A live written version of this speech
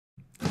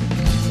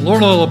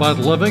Learn all about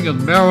living in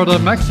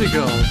Mérida,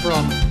 Mexico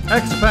from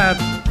Expat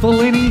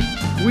Thilini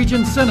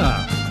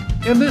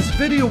Wijesinhe in this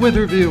video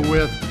interview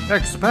with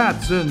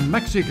expats in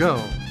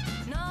Mexico.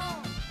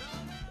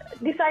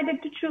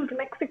 Decided to choose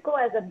Mexico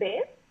as a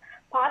base,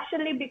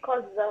 partially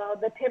because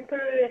the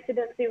temporary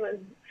residency was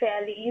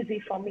fairly easy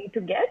for me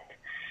to get,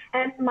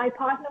 and my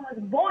partner was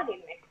born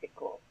in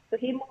Mexico. So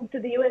he moved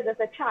to the US as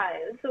a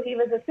child, so he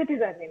was a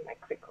citizen in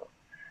Mexico.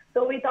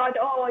 So we thought,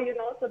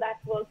 so that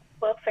works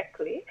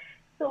perfectly.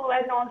 So,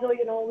 and also,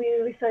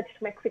 we researched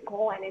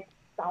Mexico and it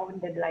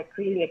sounded like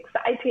really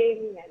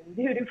exciting and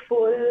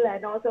beautiful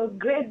and also a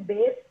great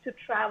base to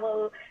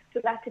travel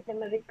to Latin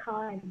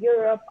America and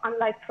Europe.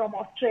 Unlike from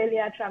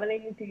Australia,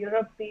 traveling to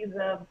Europe is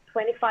a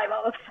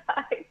 25-hour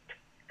flight.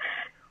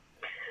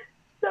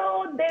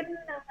 So then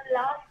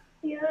last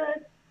year,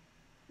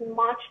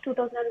 March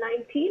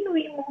 2019,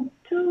 we moved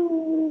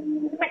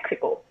to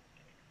Mexico.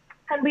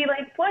 And we were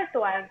in Puerto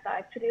Vallarta,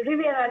 actually,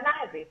 Riviera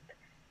Nayarit,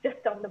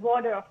 just on the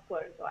border of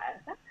Puerto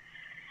Vallarta.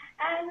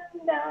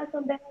 And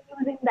so then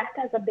using that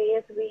as a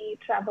base, we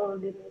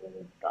traveled in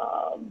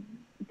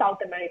South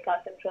America,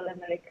 Central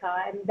America,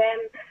 and then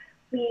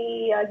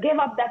we gave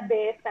up that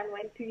base and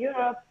went to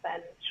Europe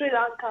and Sri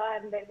Lanka,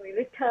 and then we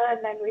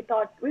returned, and we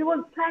thought we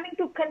were planning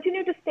to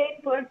continue to stay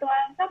in Puerto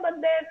Vallarta,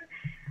 but then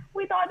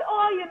we thought,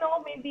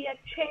 maybe a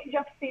change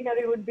of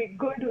scenery would be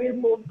good. We'll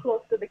move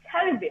close to the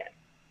Caribbean.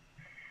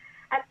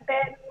 And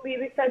then we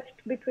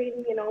researched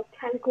between,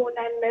 Cancun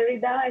and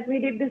Mérida, and we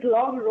did this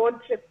long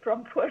road trip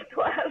from Puerto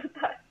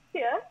Vallarta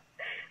here.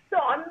 So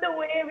on the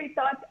way, we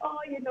thought,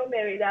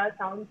 Mérida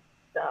sounds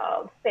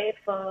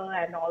safer,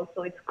 and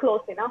also it's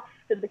close enough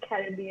to the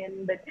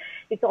Caribbean, but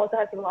it also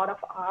has a lot of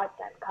art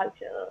and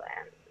culture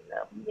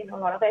and, a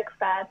lot of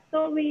expats.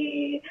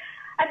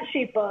 And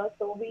cheaper,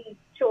 so we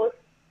chose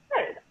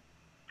Mérida.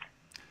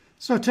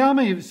 So tell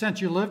me,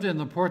 since you lived in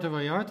the Puerto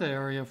Vallarta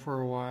area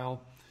for a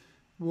while,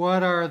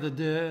 what are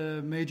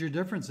the major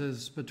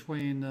differences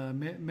between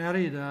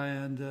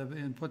Mérida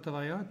and Puerto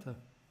Vallarta?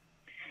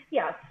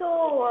 Yeah,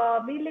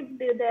 so we lived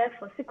there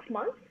for 6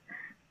 months.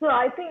 So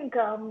I think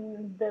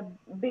the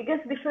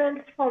biggest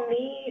difference for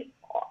me,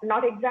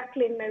 not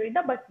exactly in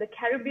Mérida, but the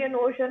Caribbean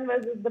Ocean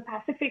versus the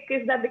Pacific,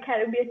 is that the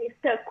Caribbean is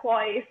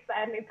turquoise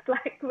and it's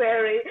like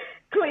very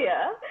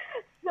clear.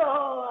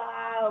 So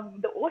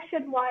the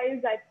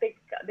ocean-wise, I think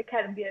the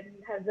Caribbean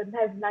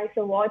has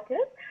nicer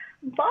waters.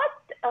 But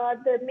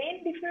the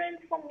main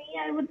difference for me,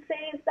 I would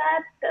say, is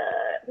that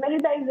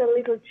Mérida is a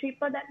little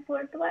cheaper than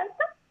Puerto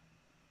Vallarta.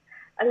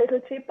 A little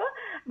cheaper.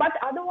 But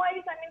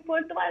otherwise,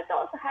 Puerto Vallarta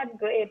also had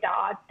great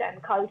art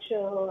and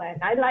culture.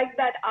 And I like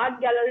that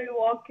art gallery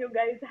walk you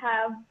guys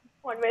have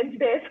on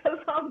Wednesdays or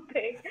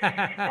something.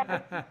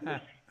 and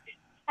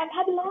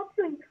had lots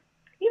of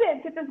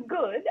events. It was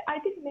good. I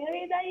think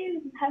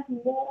Mérida has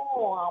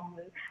more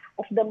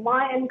of the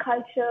Mayan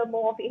culture,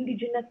 more of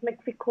indigenous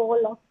Mexico,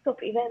 lots of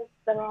events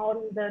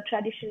around the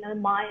traditional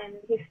Mayan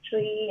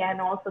history, and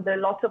also there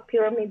are lots of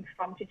pyramids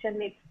from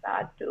Chichen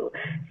Itza to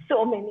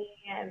so many,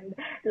 and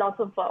lots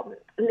of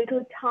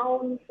little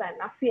towns and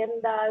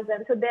haciendas.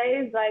 And so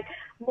there is like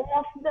more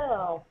of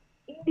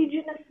the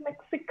indigenous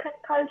Mexican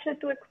culture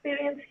to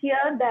experience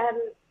here than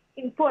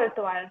in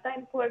Puerto Vallarta.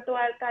 In Puerto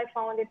Vallarta, I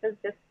found it was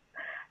just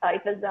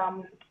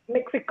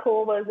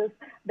Mexico versus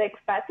the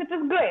expats. It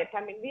was great.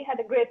 We had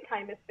a great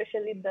time,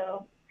 especially the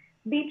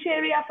beach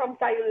area from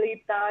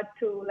Sayulita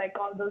to like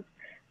all those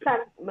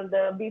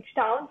the beach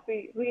towns.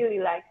 We really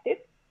liked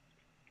it.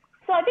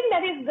 So I think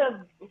that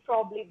is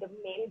probably the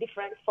main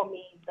difference for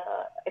me,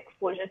 the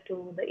exposure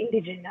to the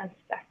indigenous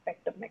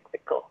aspect of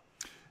Mexico.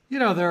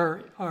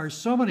 There are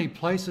so many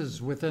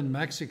places within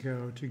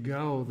Mexico to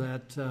go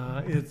that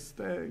it's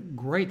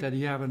great that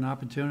you have an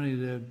opportunity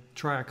to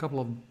try a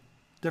couple of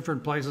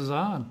different places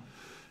on.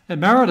 And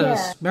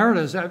Mérida's,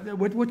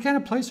 what kind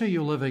of place are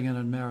you living in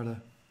Mérida?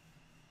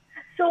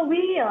 So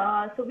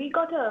we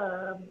got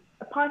a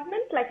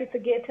apartment, like it's a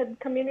gated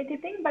community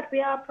thing, but we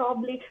are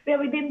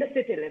within the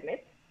city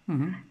limits.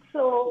 Mm-hmm.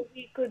 So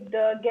we could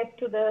get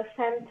to the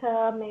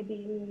center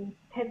maybe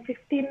in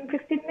 15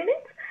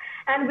 minutes.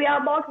 And we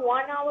are about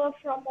 1 hour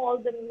from all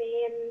the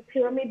main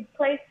pyramid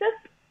places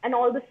and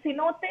all the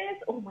cenotes.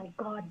 Oh my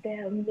God,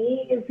 they're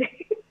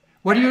amazing.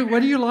 What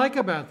do you like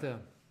about them?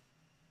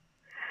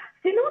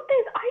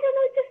 Cenotes, I don't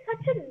know, it's just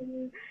such a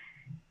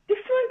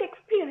different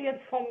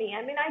experience for me.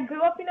 I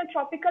grew up in a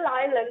tropical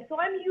island, so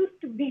I'm used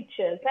to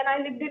beaches, and I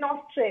lived in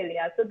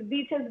Australia, so the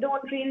beaches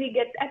don't really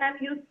and I'm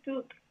used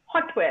to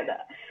hot weather.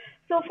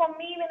 So for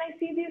me, when I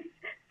see this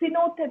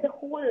cenote, the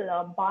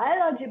whole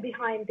biology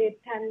behind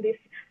it and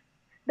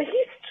the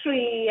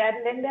history,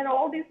 and then there are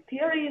all these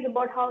theories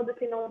about how the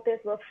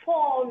cenotes were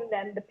formed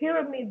and the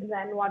pyramids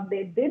and what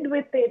they did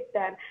with it,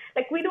 and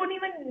like we don't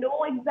even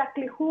know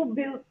exactly who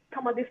built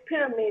some of these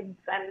pyramids,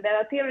 and there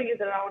are theories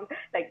around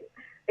like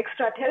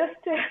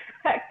extraterrestrial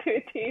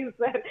activities,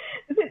 and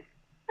it's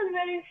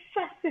very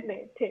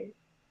fascinating.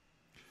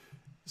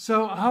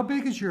 So how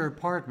big is your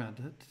apartment?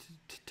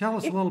 Tell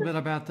us a little bit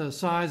about the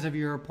size of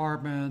your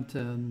apartment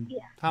and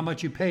how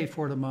much you pay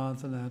for it a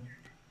month and that.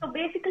 So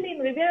basically initially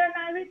in Riviera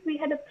Nayarit, we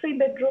had a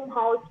 3-bedroom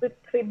house with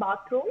 3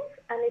 bathrooms,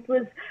 and it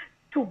was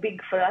too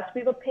big for us.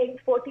 We were paying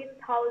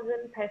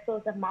 14,000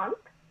 pesos a month,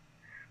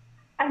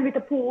 and with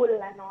a pool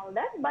and all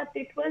that. But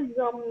it was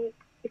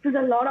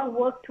a lot of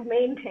work to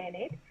maintain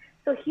it.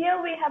 So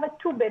here we have a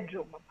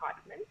 2-bedroom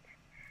apartment,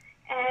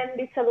 and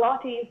it's a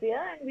lot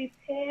easier, and we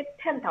pay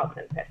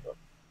 10,000 pesos.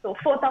 So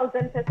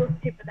 4,000 pesos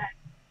cheaper than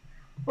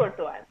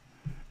Puerto Vallarta.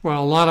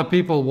 Well, a lot of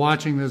people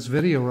watching this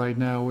video right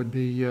now would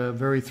be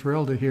very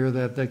thrilled to hear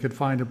that they could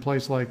find a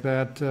place like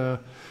that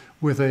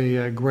with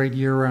a great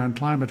year-round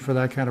climate for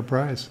that kind of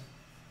price.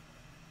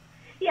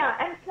 Yeah,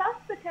 and plus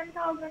the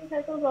 10,000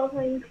 pesos also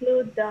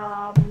include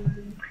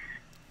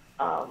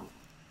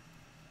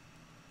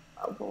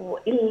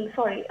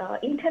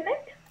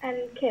internet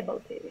and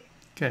cable TV.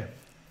 Okay.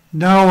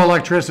 No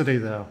electricity,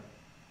 though.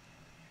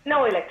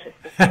 No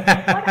electricity.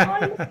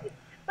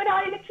 but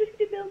our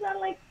electricity bills are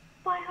like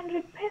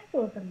 500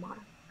 pesos a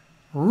month.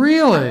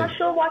 Really? I'm not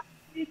sure what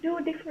we do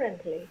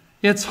differently.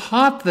 It's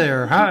hot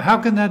there. How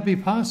can that be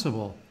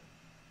possible?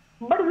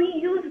 But we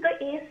use the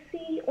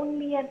AC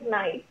only at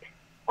night,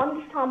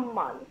 on some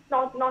months,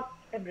 not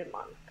every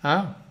month.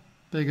 Oh,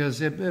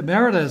 because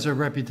Mérida has a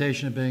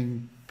reputation of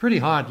being pretty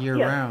hot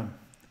year-round.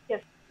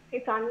 Yes,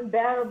 it's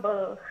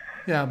unbearable.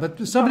 Yeah,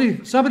 but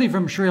somebody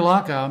from Sri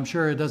Lanka, I'm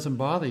sure it doesn't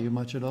bother you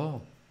much at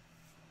all.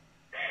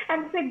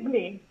 And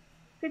Sydney.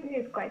 Sydney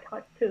is quite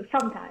hot too,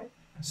 sometimes.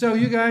 So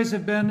you guys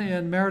have been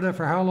in Mérida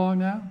for how long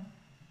now?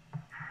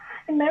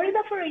 In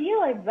Mérida for a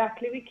year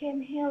exactly. We came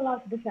here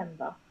last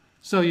December.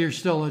 So you're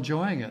still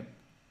enjoying it?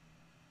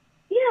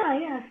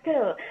 Yeah,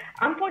 still.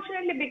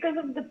 Unfortunately, because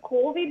of the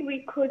COVID,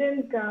 we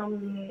couldn't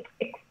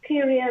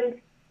experience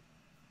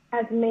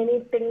as many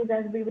things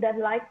as we would have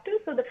liked to.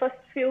 So the first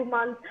few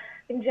months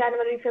in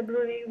January,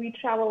 February, we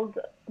traveled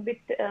a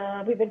bit.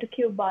 We went to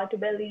Cuba, to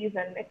Belize,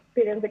 and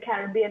experienced the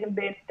Caribbean a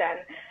bit, and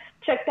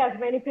checked as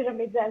many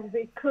pyramids as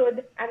we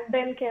could. And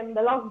then came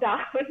the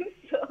lockdown,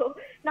 so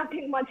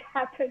nothing much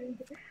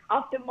happened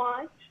after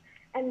March.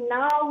 And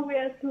now we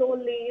are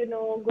slowly,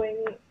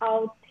 going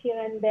out here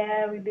and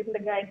there within the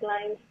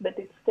guidelines, but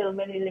it's still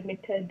very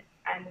limited.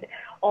 And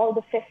all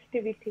the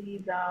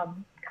festivities are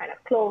kind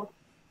of closed,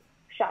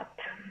 shut.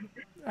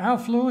 How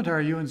fluent are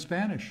you in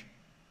Spanish?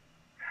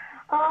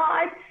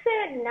 I'd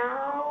say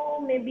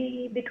now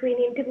maybe between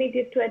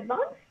intermediate to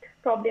advanced,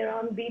 probably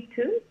around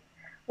B2.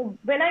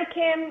 When I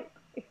came,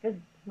 it was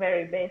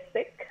very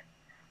basic.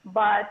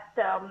 But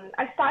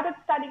I started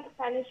studying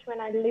Spanish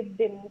when I lived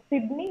in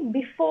Sydney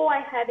before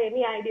I had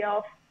any idea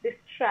of this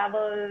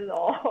travel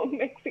or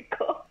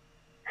Mexico,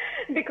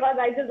 because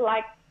I just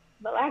liked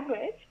the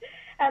language.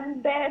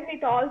 And then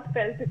it all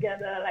fell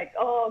together like,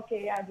 oh,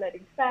 okay, I'm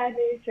learning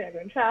Spanish and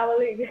I'm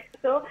traveling.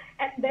 So,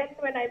 and then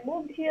when I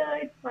moved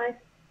here, my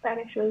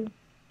Spanish was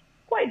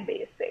quite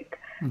basic.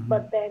 Mm-hmm.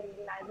 But then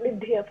I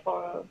lived here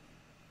for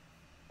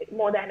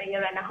more than a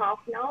year and a half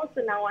now.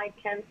 So now I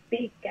can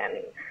speak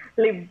and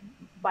live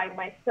by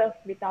myself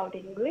without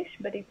English,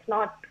 but it's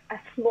not as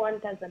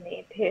fluent as a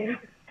native.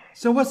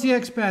 So what's the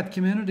expat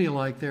community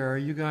like there? Are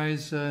you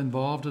guys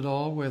involved at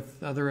all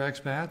with other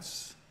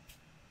expats?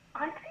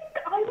 I think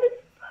I was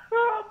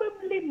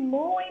probably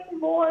more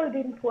involved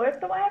in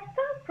Puerto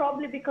Vallarta,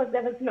 probably because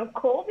there was no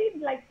COVID.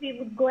 Like we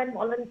would go and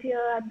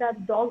volunteer at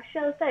that dog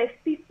shelter,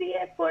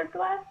 SPCA at Puerto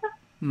Vallarta.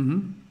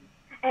 Mm-hmm.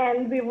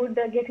 And we would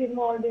get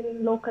involved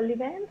in local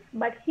events.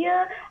 But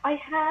here I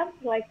have,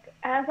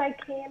 as I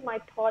came, I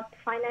taught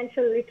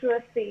financial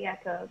literacy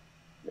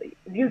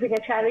using a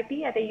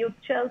charity at a youth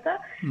shelter.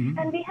 Mm-hmm.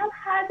 And we have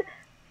had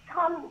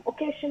some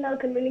occasional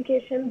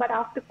communication, but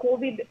after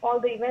COVID, all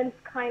the events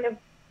kind of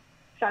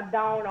shut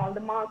down, all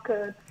the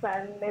markets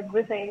and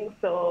everything.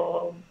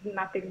 So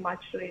nothing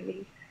much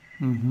really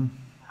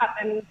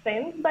happened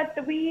since.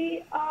 But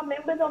we are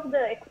members of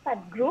the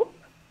Expat group.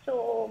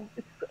 So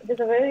there's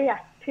a very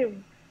active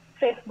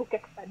Facebook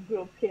expat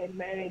group here in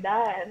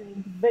Mérida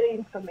and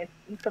very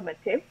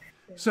informative.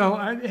 So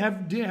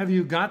have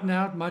you gotten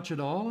out much at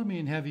all? I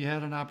mean, have you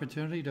had an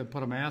opportunity to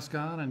put a mask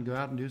on and go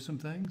out and do some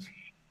things?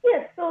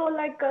 Yes, so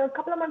like a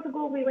couple of months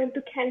ago, we went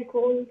to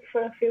Cancun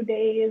for a few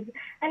days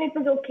and it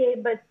was okay,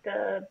 but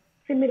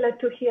similar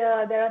to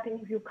here, there are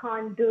things you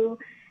can't do.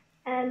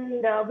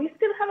 And we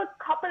still have a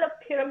couple of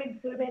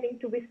pyramids remaining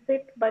to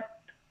visit, but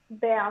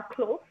they are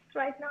closed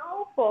right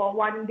now, for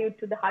one due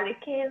to the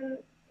hurricane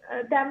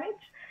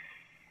damage.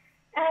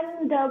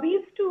 And we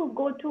used to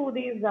go to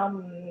these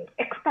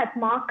expat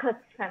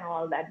markets and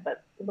all that,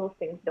 but those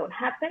things don't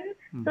happen.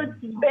 Mm-hmm. So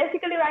it's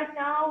basically right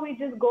now we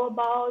just go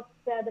about,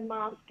 wear the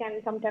mask,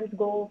 and sometimes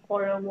go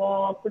for a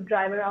walk,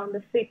 drive around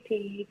the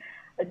city.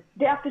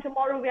 Day after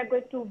tomorrow we are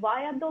going to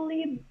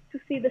Valladolid to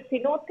see the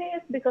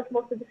cenotes, because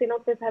most of the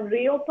cenotes have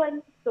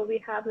reopened. So we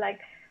have like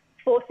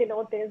 4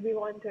 cenotes we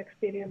want to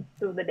experience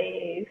through the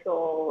day.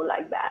 So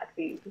like that,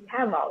 we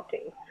have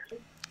outings.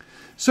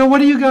 So what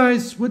do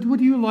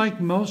you like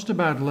most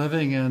about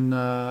living in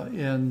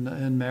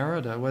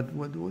Mérida?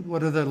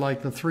 What are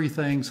the 3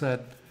 things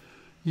that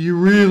you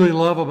really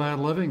love about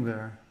living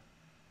there?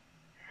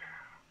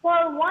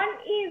 Well, one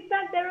is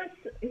that there is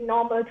in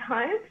normal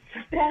times.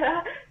 There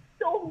are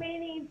so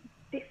many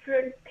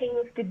different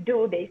things to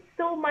do. There's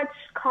so much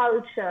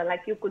culture.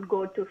 Like you could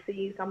go to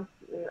see some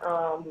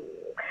um,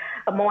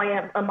 a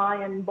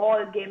Mayan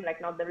ball game,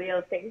 like not the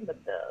real thing, but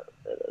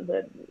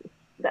the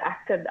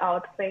acted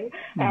out thing.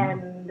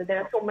 And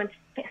there are so much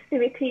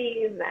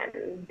festivities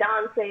and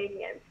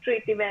dancing and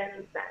street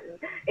events and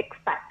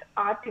expat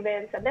art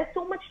events, and there's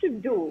so much to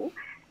do.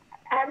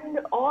 And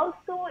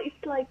also,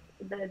 it's like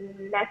the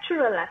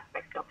natural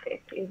aspect of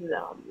it is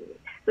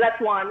that's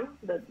one,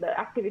 the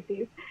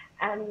activities,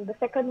 and the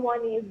second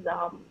one is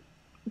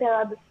there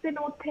are the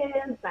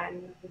cenotes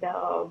and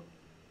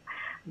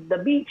the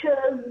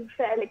beaches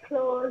fairly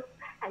close,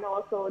 and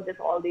also just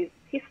all these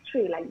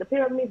history like the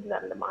pyramids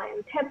and the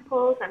Mayan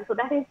temples, and so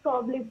that is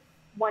probably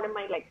one of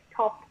my like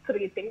top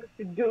three things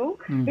to do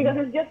because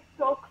it's just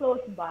so close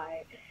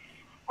by.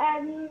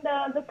 And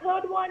the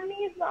third one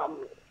is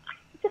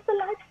just a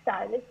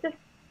lifestyle. It's just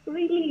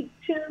really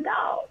chilled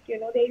out. You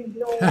know, there's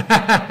no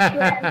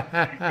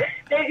stress.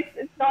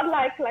 It's not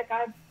like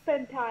I've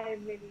spent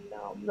time in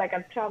like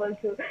I've traveled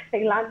to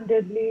like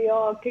London, New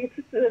York,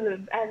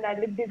 and I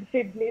lived in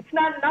Sydney. It's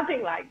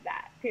nothing like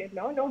that. You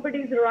know,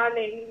 nobody's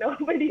running,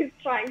 nobody's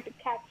trying to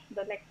catch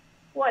the next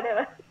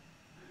whatever.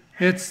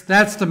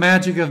 That's the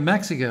magic of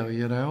Mexico.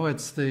 You know,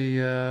 it's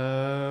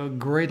the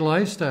great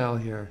lifestyle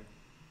here.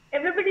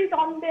 Everybody's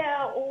on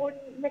their own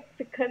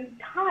Mexican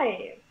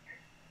time.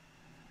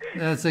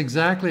 That's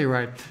exactly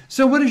right.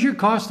 So what is your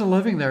cost of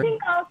living there? I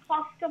think our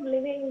cost of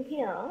living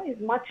here is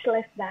much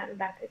less than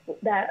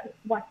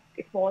what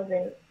it was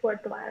in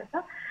Puerto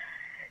Vallarta.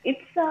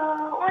 It's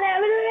on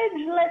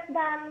average less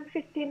than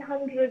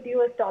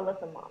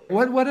 $1,500 a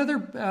month. What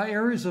other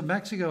areas of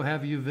Mexico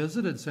have you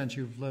visited since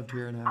you've lived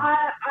here now?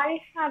 I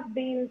have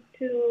been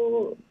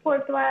to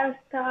Puerto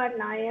Vallarta,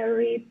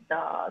 Nayarit,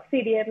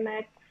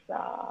 CDMX,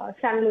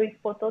 San Luis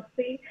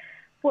Potosí,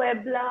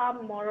 Puebla,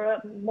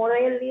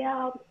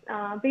 Morelia,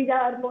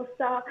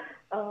 Villahermosa,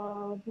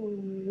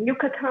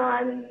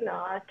 Yucatan,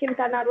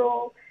 Quintana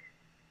Roo.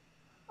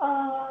 I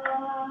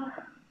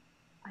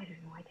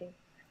don't know, I think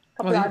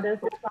a couple others.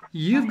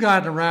 You've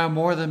gotten around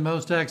more than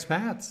most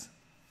expats.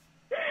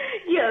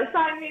 Yes,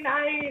 I mean,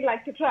 I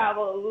like to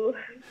travel.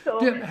 So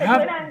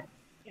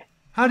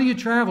how do you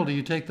travel? Do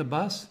you take the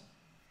bus?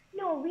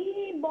 No,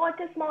 we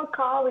bought a small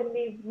car when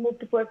we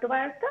moved to Puerto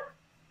Vallarta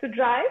to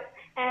drive.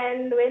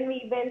 And when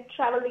we went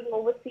traveling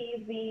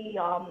overseas, we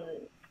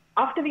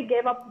after we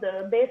gave up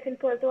the base in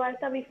Puerto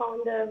Vallarta, we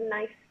found a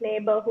nice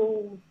neighbor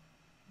who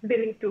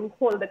willing to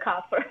hold the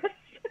car for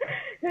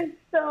us.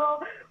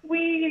 So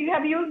we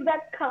have used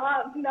that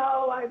car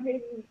now. I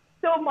mean,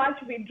 so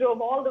much. We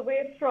drove all the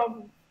way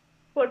from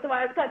Puerto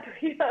Vallarta to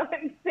here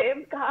in the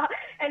same car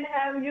and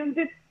have used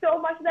it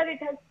so much that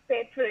it has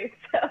paid for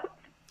itself.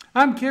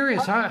 I'm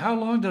curious, how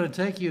long did it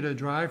take you to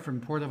drive from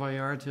Puerto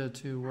Vallarta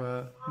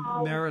to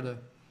Mérida?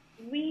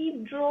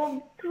 We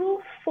drove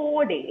through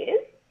 4 days,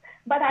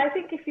 but I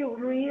think if you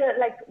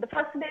like the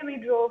first day we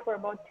drove for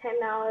about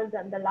 10 hours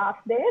and the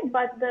last day,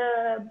 but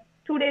the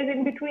 2 days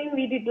in between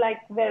we did like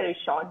very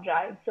short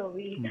drives. So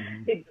we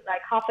did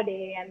like half a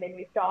day and then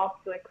we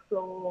stopped to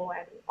explore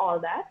and all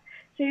that.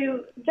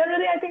 So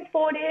generally I think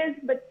 4 days,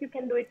 but you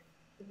can do it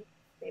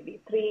maybe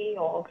 3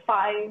 or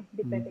 5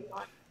 depending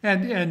on.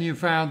 And you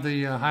found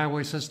the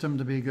highway system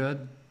to be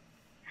good?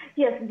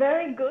 Yes,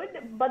 very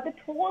good. But the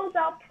tolls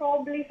are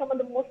probably some of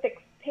the most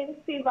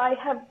expensive I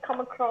have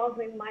come across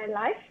in my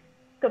life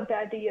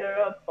compared to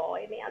Europe or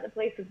any other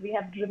places we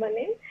have driven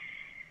in.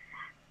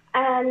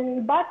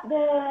 But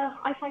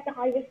I find the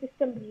highway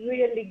system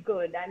really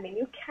good. I mean,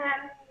 you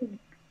can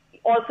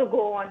also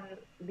go on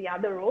the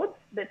other roads,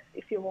 but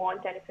if you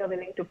want and if you're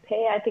willing to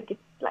pay, I think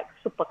it's like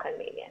super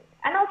convenient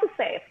and also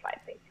safe, I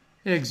think.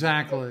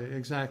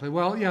 Exactly.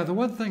 Well, yeah, the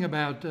one thing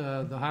about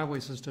the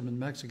highway system in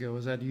Mexico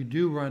is that you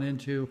do run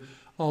into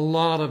a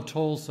lot of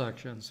toll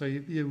sections. So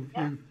you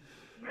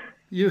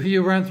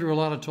run through a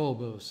lot of toll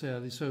booths.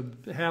 Yeah, so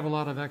have a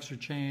lot of extra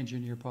change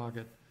in your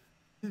pocket.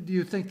 Do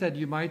you think that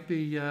you might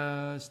be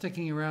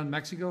sticking around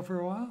Mexico for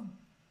a while?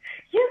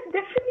 Yes,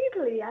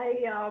 definitely.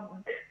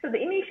 So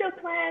the initial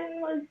plan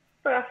was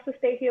for us to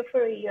stay here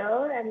for a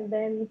year and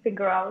then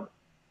figure out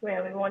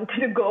where we wanted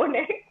to go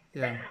next.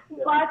 Yeah.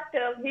 But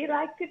we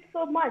liked it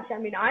so much. I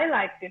mean, I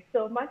liked it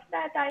so much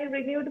that I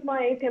renewed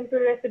my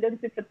temporary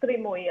residency for 3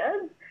 more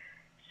years.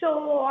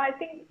 So I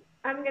think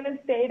I'm going to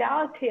stay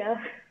out here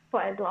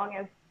for as long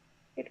as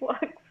it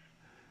works.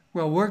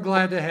 Well, we're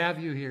glad to have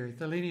you here.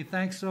 Thilini,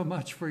 thanks so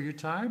much for your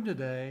time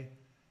today.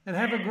 And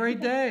have a great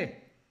day.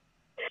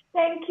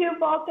 Thank you,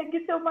 Bob. Thank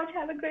you so much.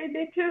 Have a great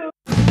day, too.